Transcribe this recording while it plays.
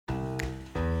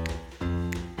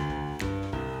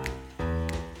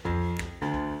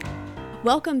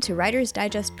Welcome to Writer's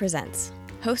Digest Presents.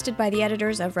 Hosted by the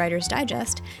editors of Writer's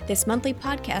Digest, this monthly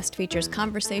podcast features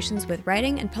conversations with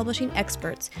writing and publishing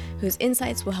experts whose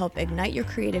insights will help ignite your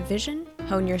creative vision,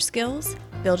 hone your skills,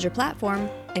 build your platform,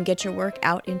 and get your work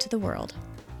out into the world.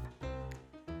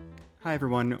 Hi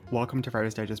everyone, welcome to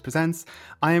Writer's Digest Presents.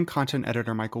 I am content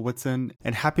editor Michael Whitson,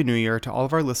 and Happy New Year to all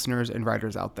of our listeners and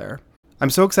writers out there. I'm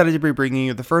so excited to be bringing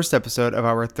you the first episode of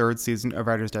our third season of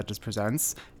Writer's Digest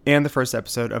Presents, and the first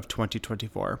episode of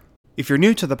 2024. If you're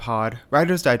new to the pod,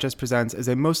 Writer's Digest Presents is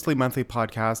a mostly monthly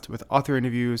podcast with author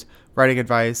interviews, writing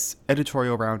advice,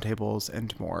 editorial roundtables,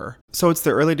 and more. So it's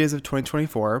the early days of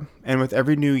 2024, and with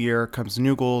every new year comes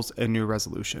new goals and new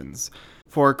resolutions.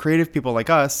 For creative people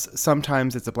like us,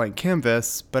 sometimes it's a blank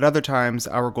canvas, but other times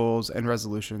our goals and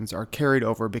resolutions are carried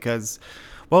over because,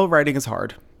 well, writing is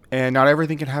hard, and not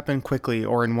everything can happen quickly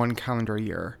or in one calendar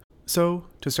year. So,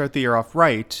 to start the year off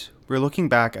right, we're looking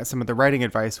back at some of the writing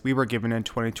advice we were given in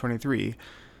 2023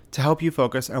 to help you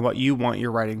focus on what you want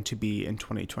your writing to be in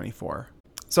 2024.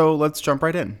 So let's jump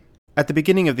right in. At the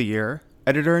beginning of the year,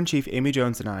 Editor-in-Chief Amy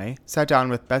Jones and I sat down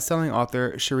with best-selling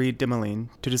author Cherie Dimaline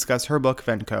to discuss her book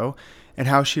Venko and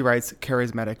how she writes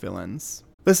charismatic villains.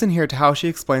 Listen here to how she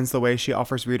explains the way she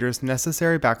offers readers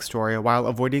necessary backstory while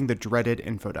avoiding the dreaded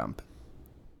info dump.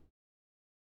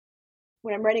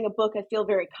 When I'm writing a book, I feel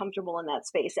very comfortable in that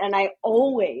space, and I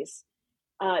always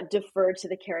defer to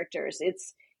the characters.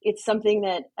 It's something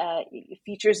that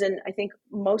features in, I think,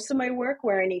 most of my work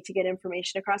where I need to get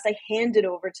information across. I hand it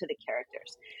over to the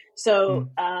characters. So,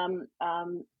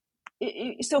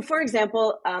 so for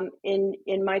example,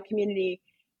 in my community,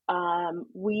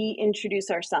 we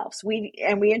introduce ourselves. We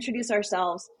introduce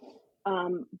ourselves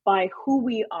by who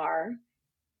we are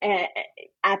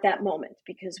at that moment,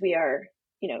 because we are,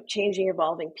 changing,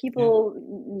 evolving people.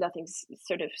 Nothing's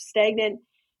sort of stagnant.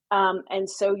 And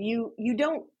so you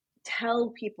don't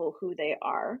tell people who they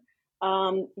are.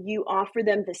 You offer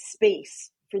them the space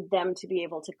for them to be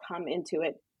able to come into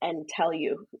it and tell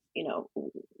you,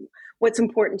 what's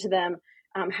important to them,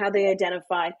 how they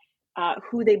identify,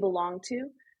 who they belong to,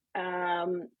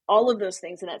 all of those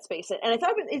things in that space. And I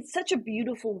thought it's such a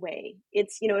beautiful way.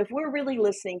 It's, if we're really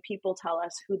listening, people tell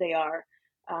us who they are,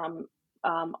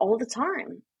 all the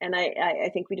time. And I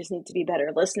think we just need to be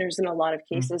better listeners in a lot of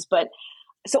cases. But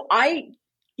so I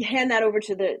hand that over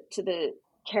to the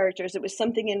characters. It was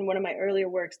something in one of my earlier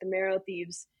works, The Marrow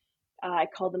Thieves. I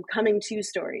called them coming to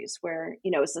stories, where,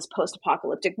 it's this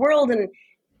post-apocalyptic world. And,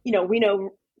 we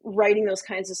know writing those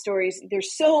kinds of stories,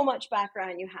 there's so much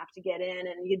background you have to get in,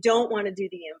 and you don't want to do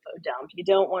the info dump. You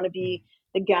don't want to be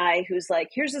the guy who's like,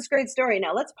 here's this great story.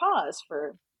 Now let's pause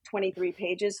for 23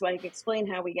 pages so I can explain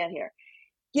how we get here.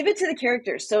 Give it to the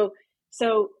characters. So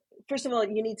first of all,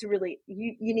 you need to really,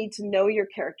 you need to know your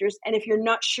characters. And if you're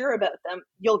not sure about them,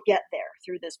 you'll get there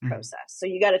through this process. So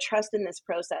you got to trust in this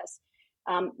process.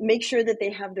 Make sure that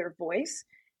they have their voice,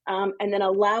 and then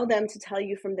allow them to tell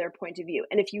you from their point of view.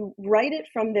 And if you write it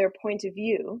from their point of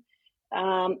view,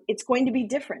 it's going to be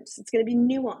different. It's going to be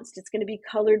nuanced. It's going to be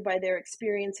colored by their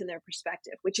experience and their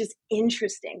perspective, which is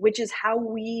interesting, which is how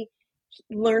we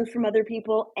learn from other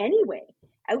people anyway,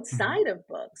 outside of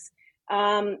books.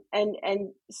 And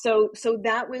so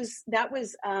that was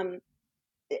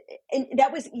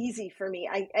easy for me.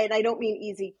 I don't mean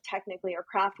easy technically or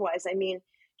craft wise. I mean,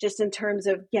 just in terms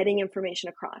of getting information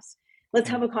across. Let's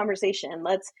have a conversation.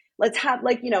 Let's have,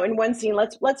 in one scene,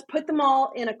 let's put them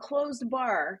all in a closed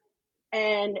bar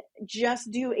and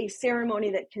just do a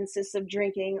ceremony that consists of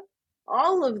drinking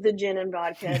all of the gin and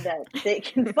vodka that they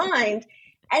can find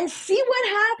and see what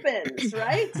happens,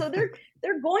 right? So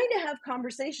they're going to have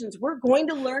conversations. We're going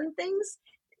to learn things,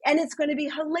 and it's going to be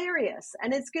hilarious,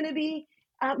 and it's going to be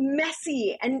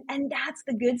messy, and that's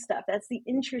the good stuff. That's the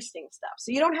interesting stuff.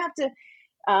 So you don't have to.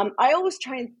 I always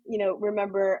try and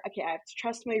remember. Okay, I have to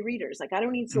trust my readers. Like, I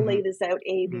don't need to lay this out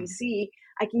A, B, C.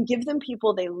 I can give them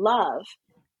people they love,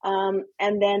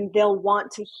 and then they'll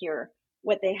want to hear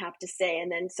what they have to say, and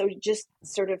then so just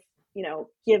sort of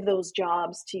give those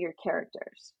jobs to your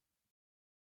characters.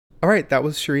 All right, that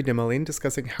was Cherie Dimaline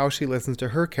discussing how she listens to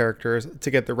her characters to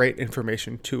get the right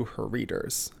information to her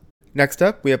readers. Next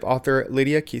up, we have author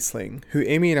Lydia Kiesling, who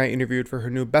Amy and I interviewed for her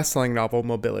new best-selling novel,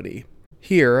 Mobility.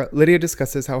 Here, Lydia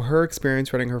discusses how her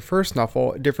experience writing her first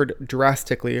novel differed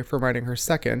drastically from writing her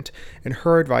second, and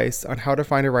her advice on how to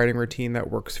find a writing routine that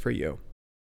works for you.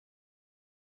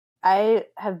 I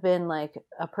have been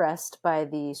oppressed by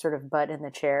the sort of butt in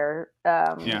the chair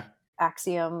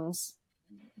axioms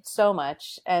so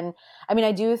much. And I mean,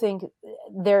 I do think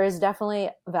there is definitely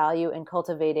value in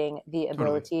cultivating the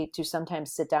ability to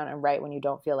sometimes sit down and write when you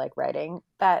don't feel like writing.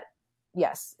 That,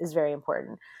 yes, is very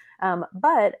important.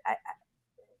 But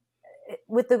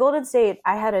with the Golden State,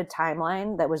 I had a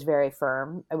timeline that was very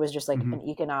firm. It was just like an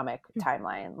economic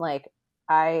timeline. Like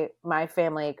my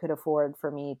family could afford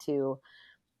for me to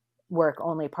work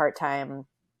only part-time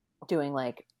doing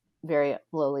like very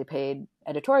lowly paid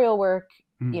editorial work,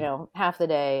 half the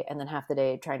day, and then half the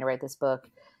day trying to write this book,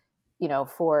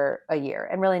 for a year,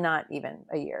 and really not even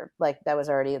a year. Like that was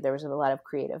already, there was a lot of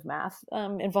creative math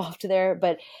involved there.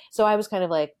 But so I was kind of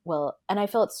like, well, and I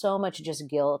felt so much just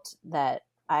guilt that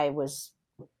I was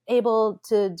able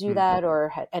to do that.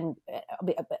 And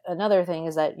another thing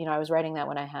is that, I was writing that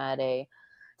when I had a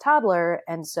toddler.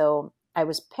 And so I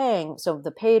was paying, so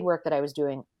the paid work that I was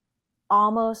doing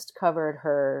almost covered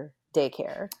her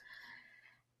daycare.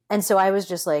 And so I was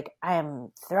just like, I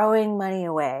am throwing money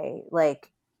away,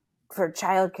 like for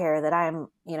childcare that I'm,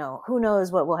 who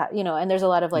knows what will happen, and there's a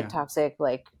lot of like toxic,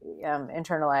 like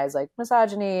internalized like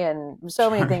misogyny and so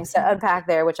many things to unpack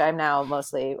there, which I'm now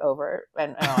mostly over,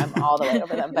 and I'm all the way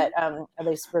over them, but at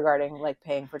least regarding like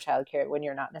paying for childcare when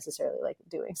you're not necessarily like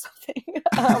doing something.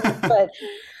 But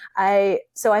I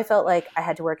felt like I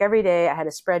had to work every day. I had a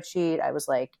spreadsheet. I was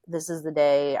like, this is the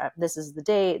day, this is the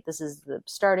date, this is the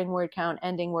starting word count,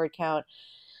 ending word count.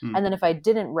 And then if I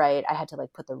didn't write, I had to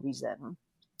like put the reason.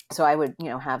 So I would,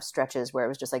 have stretches where it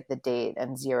was just like the date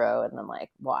and 0 and then like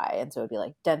why. And so it'd be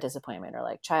like dentist appointment or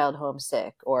like child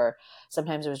homesick, or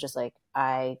sometimes it was just like,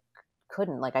 I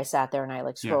couldn't, like I sat there and I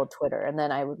like scrolled Twitter, and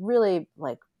then I would really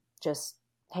like just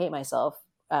hate myself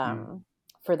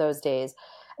for those days.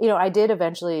 I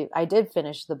did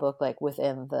finish the book like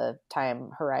within the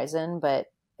time horizon, but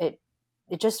it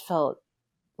just felt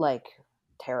like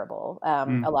terrible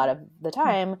a lot of the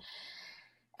time.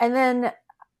 And then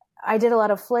I did a lot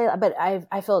of flail, but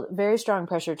I felt very strong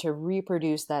pressure to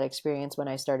reproduce that experience when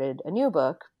I started a new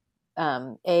book.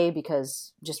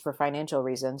 Because just for financial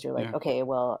reasons, you're like, okay,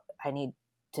 well, I need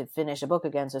to finish a book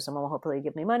again, so someone will hopefully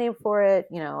give me money for it.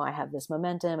 I have this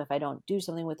momentum. If I don't do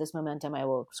something with this momentum, I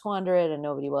will squander it and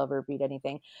nobody will ever read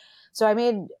anything. So I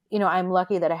made, I'm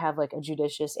lucky that I have like a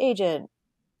judicious agent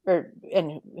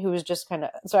and who was just kind of,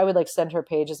 so I would like send her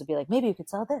pages and be like, maybe you could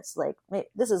sell this. Like,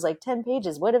 this is like 10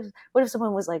 pages. What if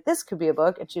someone was like, this could be a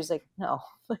book? And she was like, no.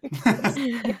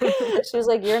 She was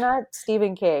like, you're not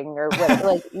Stephen King or what,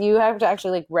 like you have to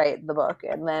actually like write the book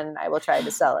and then I will try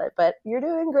to sell it, but you're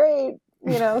doing great.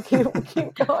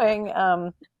 Keep going.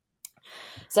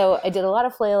 So I did a lot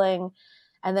of flailing,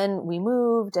 and then we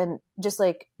moved, and just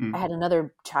like I had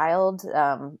another child,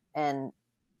 and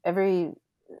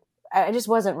I just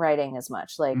wasn't writing as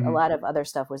much. Like a lot of other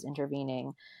stuff was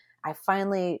intervening. I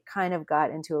finally kind of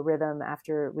got into a rhythm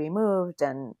after we moved,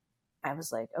 and I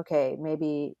was like, okay,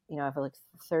 maybe, I have like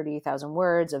 30,000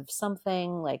 words of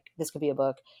something, like this could be a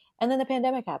book. And then the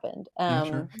pandemic happened.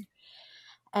 Sure.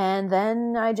 And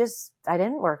then I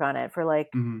didn't work on it for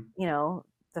like,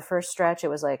 the first stretch. It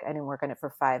was like, I didn't work on it for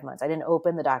 5 months. I didn't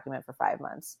open the document for 5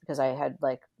 months because I had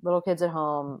like little kids at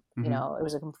home, it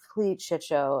was a complete shit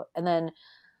show. And then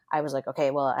I was like, okay,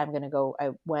 well, I'm going to go. I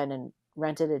went and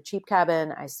rented a cheap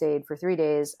cabin. I stayed for 3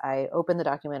 days. I opened the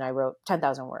document. I wrote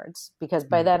 10,000 words because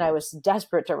by then I was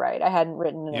desperate to write. I hadn't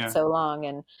written in it so long.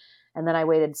 And then I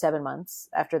waited 7 months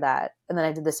after that. And then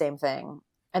I did the same thing.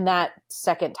 And that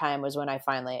second time was when I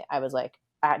was like,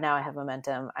 now I have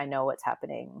momentum. I know what's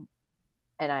happening.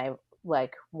 And I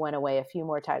like went away a few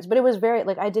more times, but it was very,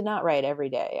 like, I did not write every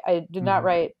day. I did not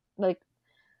write like,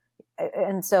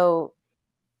 and so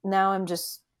now I'm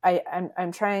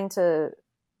trying to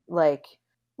like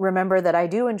remember that I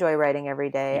do enjoy writing every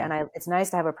day, and it's nice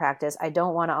to have a practice. I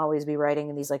don't want to always be writing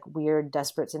in these like weird,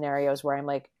 desperate scenarios where I'm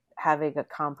like having a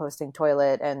composting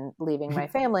toilet and leaving my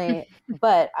family,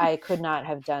 but I could not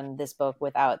have done this book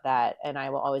without that. And I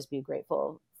will always be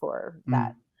grateful for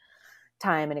that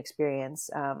time and experience.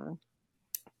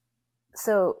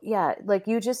 So yeah, like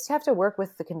you just have to work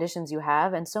with the conditions you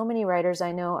have. And so many writers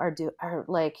I know are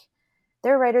like,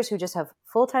 there are writers who just have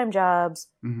full-time jobs,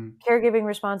 caregiving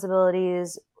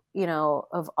responsibilities,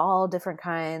 of all different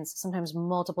kinds, sometimes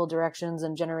multiple directions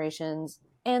and generations.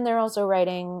 And they're also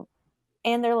writing,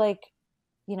 and they're like,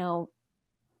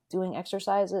 doing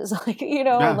exercises, like,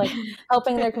 like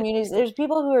helping their communities. There's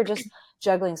people who are just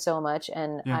juggling so much.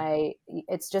 And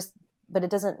but it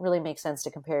doesn't really make sense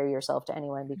to compare yourself to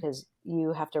anyone because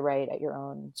you have to write at your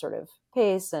own sort of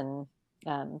pace. And,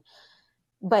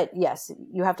 but yes,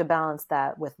 you have to balance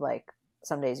that with like,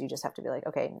 some days you just have to be like,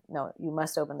 okay, no, you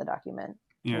must open the document.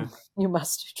 Yeah. You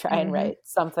must try and write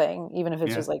something, even if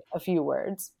it's just like a few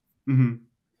words.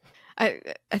 I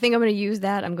think I'm going to use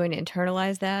that. I'm going to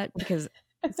internalize that because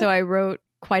so I wrote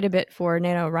quite a bit for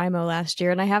NaNoWriMo last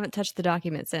year, and I haven't touched the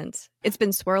document since. It's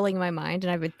been swirling in my mind,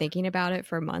 and I've been thinking about it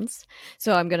for months.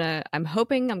 So I'm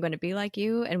hoping I'm gonna be like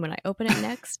you, and when I open it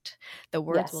next, the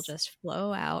words will just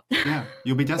flow out. Yeah,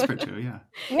 you'll be desperate to. Yeah.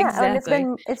 Yeah, Exactly.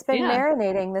 and it's been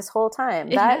marinating this whole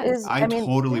time. It That has. is, I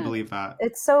totally believe that.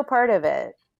 It's so part of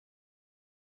it.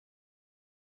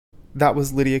 That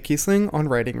was Lydia Kiesling on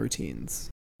writing routines.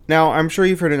 Now, I'm sure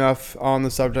you've heard enough on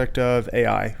the subject of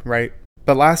AI, right?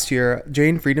 But last year,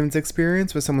 Jane Friedman's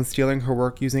experience with someone stealing her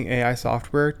work using AI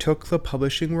software took the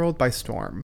publishing world by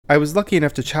storm. I was lucky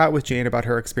enough to chat with Jane about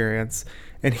her experience,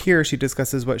 and here she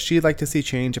discusses what she'd like to see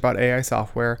change about AI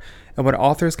software and what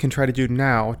authors can try to do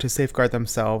now to safeguard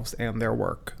themselves and their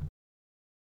work.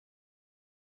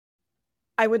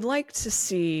 I would like to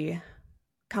see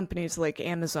companies like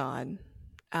Amazon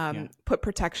put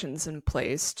protections in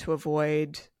place to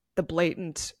avoid the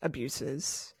blatant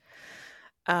abuses.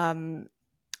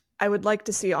 I would like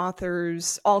to see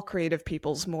authors, all creative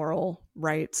people's moral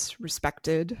rights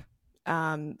respected.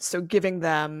 So giving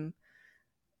them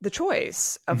the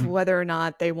choice of whether or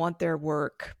not they want their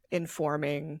work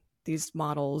informing these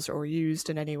models or used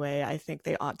in any way, I think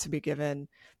they ought to be given.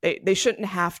 They shouldn't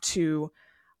have to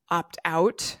opt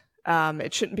out.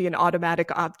 It shouldn't be an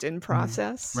automatic opt-in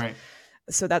process. Right.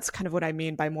 So that's kind of what I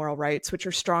mean by moral rights, which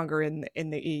are stronger in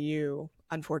the EU,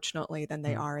 unfortunately, than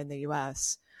they are in the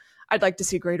US. I'd like to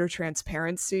see greater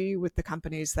transparency with the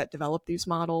companies that develop these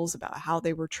models about how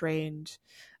they were trained.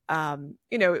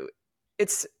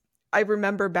 I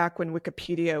remember back when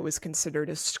Wikipedia was considered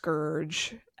a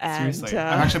scourge. And, seriously,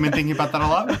 I've actually been thinking about that a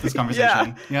lot with this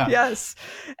conversation. Yeah. Yes.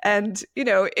 And,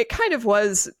 it kind of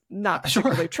was not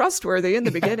particularly trustworthy in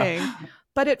the beginning,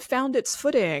 but it found its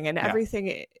footing, and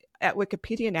everything at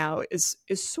Wikipedia now is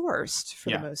sourced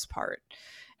for the most part.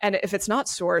 And if it's not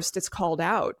sourced, it's called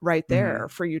out right there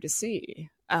for you to see.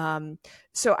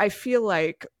 So I feel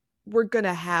like we're going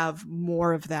to have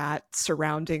more of that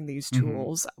surrounding these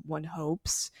tools, one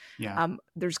hopes. Yeah.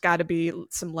 There's got to be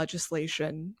some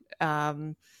legislation.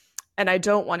 And I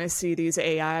don't want to see these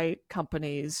AI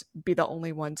companies be the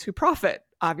only ones who profit,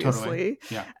 obviously. Totally.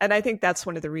 Yeah. And I think that's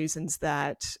one of the reasons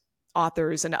that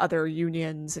authors and other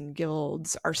unions and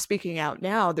guilds are speaking out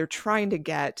now. They're trying to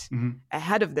get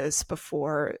ahead of this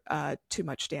before too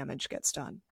much damage gets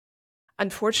done.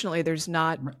 Unfortunately, there's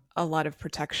not a lot of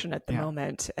protection at the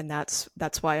moment, and that's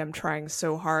why I'm trying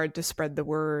so hard to spread the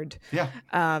word. Yeah.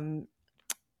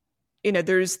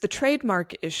 There's the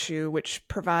trademark issue, which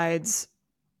provides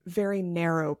very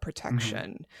narrow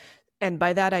protection. And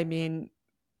by that, I mean,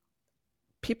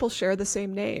 people share the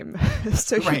same name.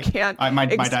 So you can't... my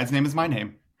dad's name is my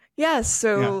name. Yes.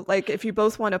 So like if you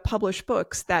both want to publish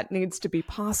books, that needs to be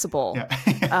possible.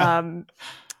 Yeah.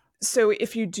 So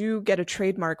if you do get a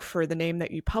trademark for the name that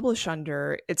you publish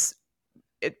under,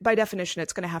 by definition,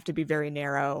 it's going to have to be very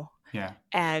narrow. Yeah.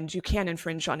 And you can't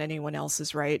infringe on anyone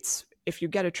else's rights if you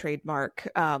get a trademark,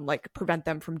 like prevent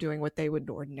them from doing what they would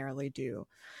ordinarily do.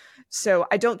 So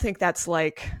I don't think that's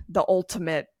like the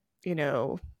ultimate,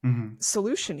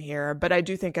 solution here, but I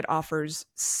do think it offers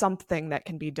something that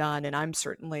can be done. And I'm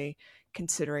certainly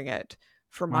considering it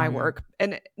for my work,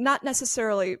 and not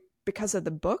necessarily because of the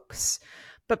books,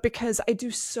 but because I do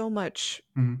so much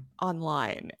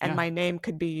online, and my name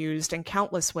could be used in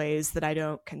countless ways that I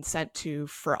don't consent to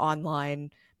for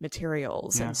online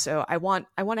materials. Yeah. And so I want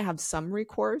to have some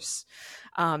recourse,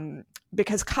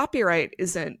 because copyright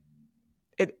isn't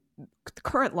it.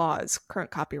 Current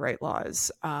copyright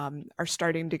laws are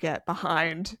starting to get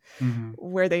behind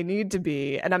where they need to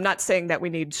be. And I'm not saying that we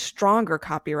need stronger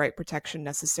copyright protection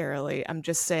necessarily. I'm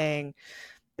just saying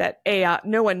that AI,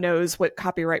 no one knows what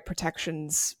copyright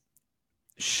protections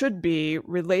should be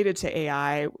related to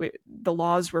AI. The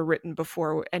laws were written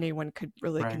before anyone could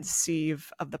really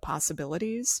conceive of the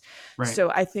possibilities. Right.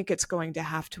 So I think it's going to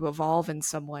have to evolve in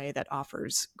some way that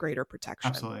offers greater protection.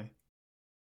 Absolutely.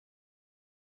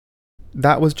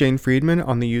 That was Jane Friedman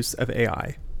on the use of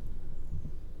AI.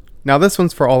 Now this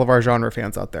one's for all of our genre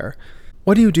fans out there.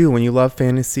 What do you do when you love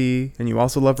fantasy, and you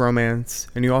also love romance,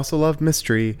 and you also love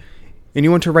mystery, and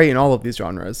you want to write in all of these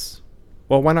genres?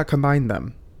 Well, why not combine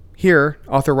them? Here,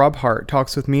 author Rob Hart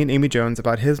talks with me and Amy Jones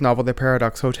about his novel The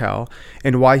Paradox Hotel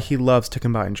and why he loves to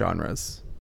combine genres.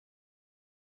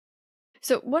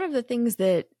 So one of the things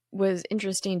that was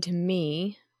interesting to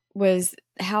me was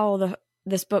how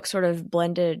this book sort of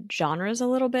blended genres a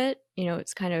little bit.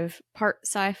 It's kind of part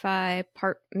sci-fi,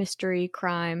 part mystery,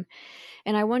 crime.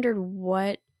 And I wondered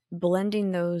what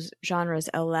blending those genres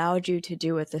allowed you to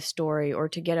do with the story, or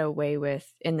to get away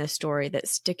with in the story, that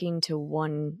sticking to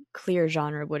one clear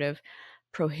genre would have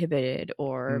prohibited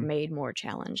or made more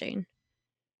challenging.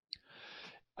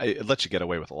 it lets you get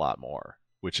away with a lot more,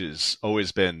 which has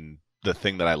always been the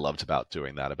thing that I loved about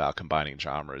doing that, about combining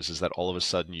genres, is that all of a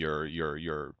sudden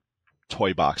your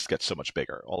toy box gets so much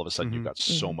bigger. All of a sudden you've got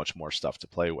so much more stuff to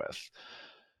play with.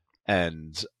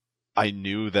 And I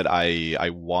knew that I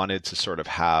wanted to sort of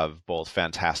have both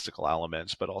fantastical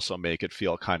elements, but also make it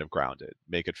feel kind of grounded,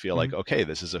 make it feel like, okay,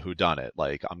 this is a whodunit.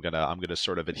 Like I'm gonna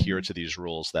sort of adhere to these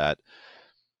rules that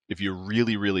if you're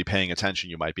really, really paying attention,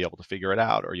 you might be able to figure it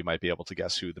out, or you might be able to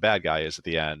guess who the bad guy is at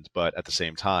the end. But at the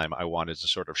same time, I wanted to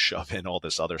sort of shove in all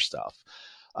this other stuff.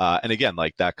 And again,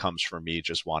 like that comes from me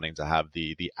just wanting to have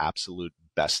the absolute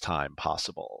best time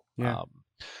possible. Yeah.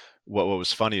 What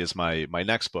was funny is my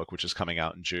next book, which is coming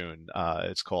out in June.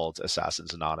 It's called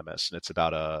Assassins Anonymous, and it's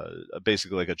about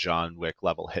basically like a John Wick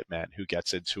level hitman who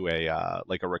gets into a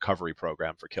recovery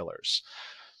program for killers.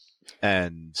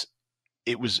 And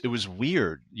it was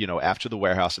weird, after the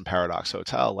Warehouse and Paradox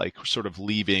Hotel, like sort of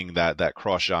leaving that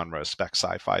cross genre spec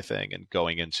sci-fi thing and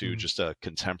going into just a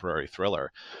contemporary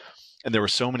thriller. And there were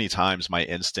so many times my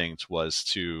instinct was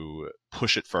to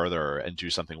push it further and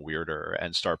do something weirder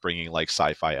and start bringing like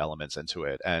sci-fi elements into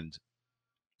it. And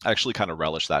I actually kind of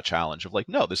relish that challenge of like,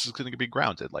 no, this is going to be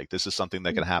grounded. Like this is something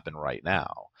that can happen right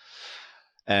now.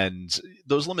 And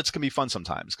those limits can be fun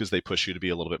sometimes because they push you to be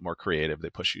a little bit more creative.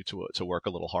 They push you to work a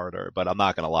little harder. But I'm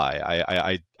not going to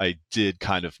lie. I did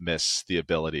kind of miss the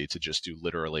ability to just do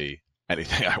literally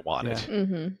anything I wanted.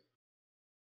 Yeah.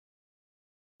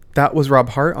 That was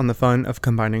Rob Hart on the fun of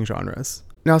combining genres.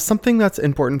 Now, something that's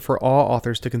important for all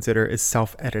authors to consider is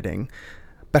self-editing.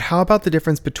 But how about the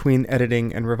difference between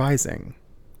editing and revising?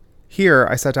 Here,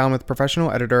 I sat down with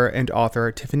professional editor and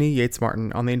author Tiffany Yates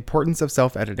Martin on the importance of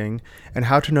self-editing and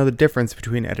how to know the difference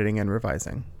between editing and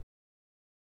revising.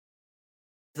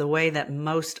 The way that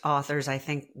most authors, I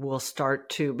think, will start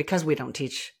to, because we don't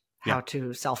teach how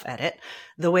to self-edit,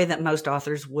 the way that most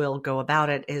authors will go about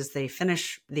it is they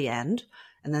finish the end,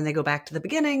 and then they go back to the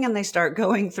beginning and they start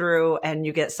going through, and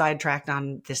you get sidetracked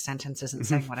on this sentence isn't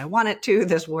saying what I want it to.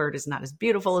 This word is not as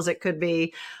beautiful as it could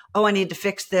be. Oh, I need to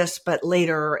fix this, but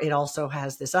later it also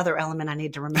has this other element I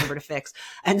need to remember to fix.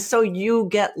 And so you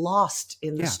get lost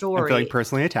in the story. I'm feeling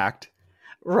personally attacked.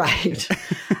 Right.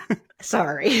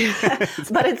 Sorry.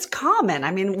 But it's common. I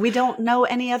mean, we don't know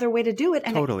any other way to do it.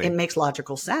 And totally. It makes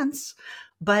logical sense.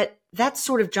 But that's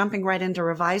sort of jumping right into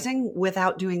revising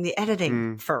without doing the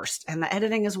editing first. And the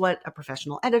editing is what a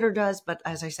professional editor does. But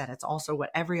as I said, it's also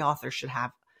what every author should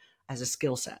have as a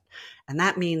skill set. And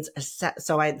that means,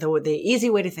 the easy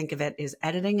way to think of it is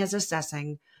editing is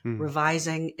assessing,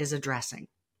 revising is addressing.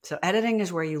 So editing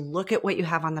is where you look at what you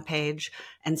have on the page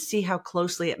and see how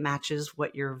closely it matches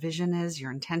what your vision is, your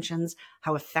intentions,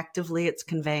 how effectively it's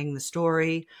conveying the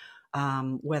story,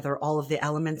 whether all of the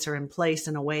elements are in place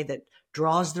in a way that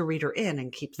draws the reader in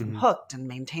and keeps them hooked and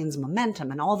maintains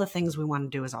momentum and all the things we want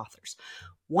to do as authors.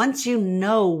 Once you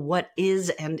know what is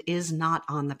and is not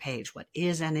on the page, what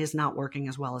is and is not working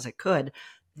as well as it could,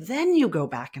 then you go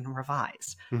back and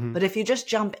revise. But if you just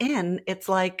jump in, it's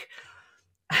like,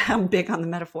 I'm big on the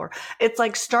metaphor. It's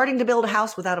like starting to build a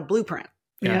house without a blueprint,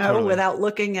 totally. Without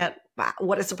looking at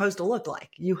what it's supposed to look like.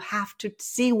 You have to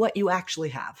see what you actually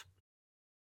have.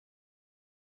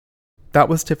 That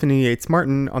was Tiffany Yates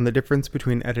Martin on the difference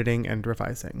between editing and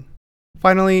revising.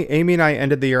 Finally, Amy and I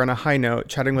ended the year on a high note,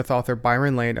 chatting with author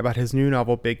Byron Lane about his new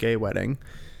novel, Big Gay Wedding.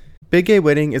 Big Gay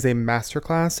Wedding is a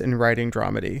masterclass in writing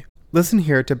dramedy. Listen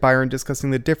here to Byron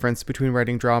discussing the difference between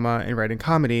writing drama and writing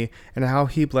comedy and how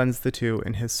he blends the two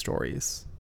in his stories.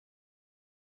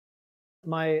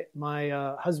 My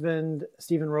husband,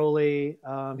 Stephen Rowley,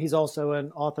 he's also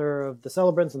an author of The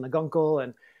Celebrants and The Guncle,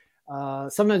 and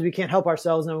sometimes we can't help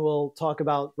ourselves and we'll talk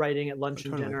about writing at lunch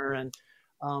and dinner. And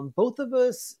both of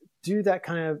us do that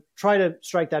kind of, try to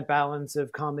strike that balance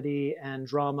of comedy and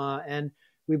drama. And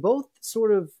we both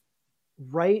sort of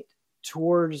write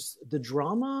towards the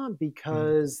drama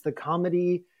because the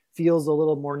comedy feels a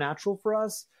little more natural for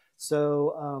us.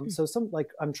 So,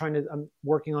 I'm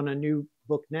working on a new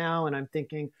book now, and I'm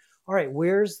thinking, all right,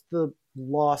 where's the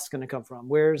loss going to come from?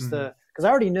 Where's because I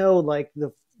already know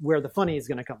where the funny is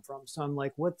going to come from. So I'm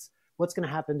like, what's going to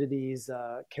happen to these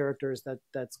characters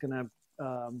that's going to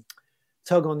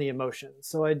tug on the emotion.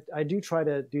 So I do try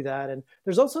to do that. And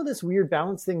there's also this weird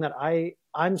balance thing that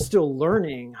I'm still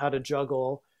learning how to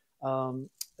juggle.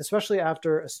 Especially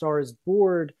after A Star is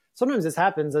Bored. Sometimes this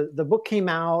happens. The book came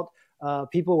out,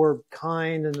 people were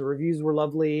kind and the reviews were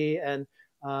lovely.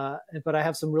 But I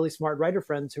have some really smart writer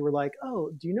friends who were like,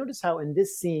 oh, do you notice how in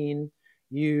this scene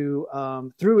you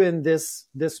threw in this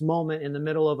moment in the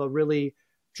middle of a really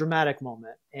dramatic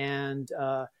moment? And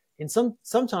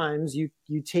sometimes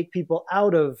you take people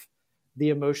out of the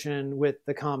emotion with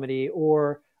the comedy,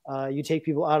 or you take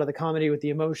people out of the comedy with the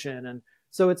emotion. And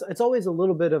so it's always a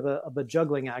little bit of a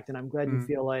juggling act. And I'm glad you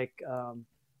feel like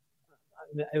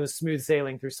it was smooth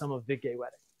sailing through some of Big Gay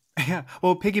Wedding. Yeah.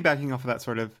 Well, piggybacking off of that,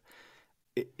 sort of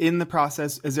in the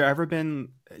process, did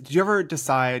you ever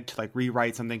decide to like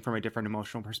rewrite something from a different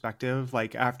emotional perspective?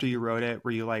 Like after you wrote it,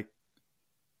 were you like,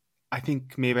 I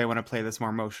think maybe I want to play this more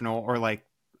emotional, or like,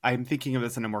 I'm thinking of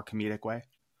this in a more comedic way?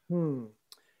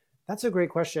 That's a great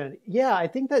question. Yeah, I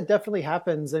think that definitely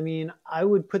happens. I mean, I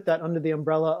would put that under the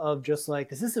umbrella of just like,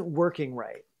 this isn't working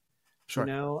right. Sure.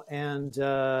 You know, and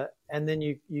then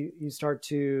you start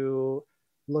to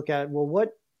look at, well,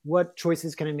 what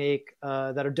choices can I make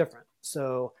that are different?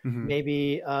 So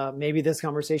maybe this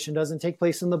conversation doesn't take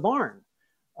place in the barn,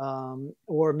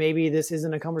 or maybe this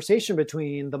isn't a conversation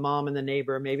between the mom and the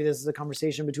neighbor. Maybe this is a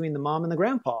conversation between the mom and the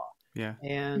grandpa. Yeah,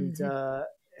 and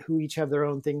who each have their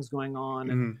own things going on.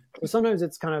 And so sometimes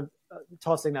it's kind of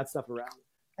tossing that stuff around,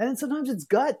 and then sometimes it's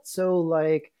gut. So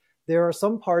like, there are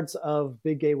some parts of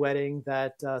Big Gay Wedding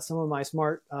that some of my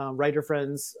smart writer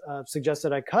friends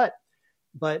suggested I cut,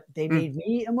 but they made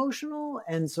me emotional.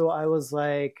 And so I was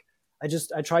like,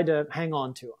 I tried to hang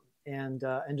on to them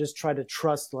and just try to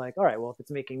trust, like, all right, well, if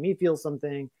it's making me feel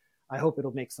something, I hope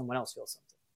it'll make someone else feel something.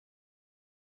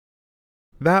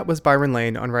 That was Byron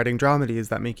Lane on writing dramedies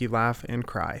that make you laugh and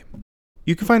cry.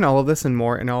 You can find all of this and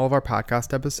more in all of our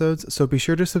podcast episodes, so be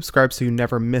sure to subscribe so you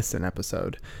never miss an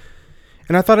episode.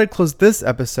 And I thought I'd close this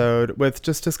episode with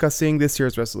just discussing this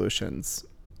year's resolutions.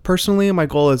 Personally, my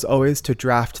goal is always to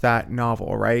draft that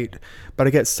novel, right? But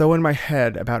I get so in my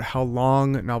head about how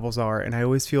long novels are, and I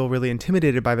always feel really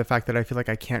intimidated by the fact that I feel like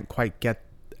I can't quite get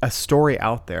a story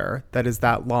out there that is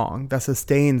that long, that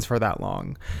sustains for that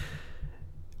long.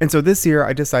 And so this year,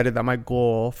 I decided that my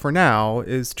goal for now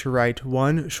is to write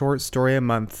one short story a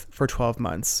month for 12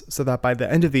 months, so that by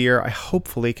the end of the year, I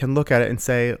hopefully can look at it and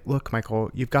say, look, Michael,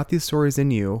 you've got these stories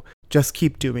in you. Just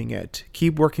keep doing it.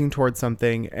 Keep working towards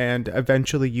something, and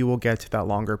eventually you will get to that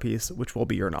longer piece, which will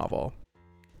be your novel.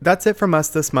 That's it from us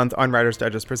this month on Writer's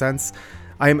Digest Presents.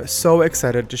 I am so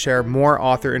excited to share more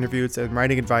author interviews and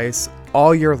writing advice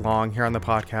all year long here on the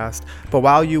podcast. But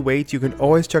while you wait, you can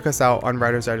always check us out on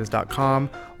writersdigest.com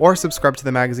or subscribe to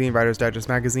the magazine, Writer's Digest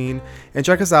Magazine, and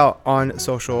check us out on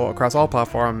social across all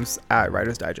platforms at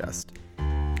Writer's Digest.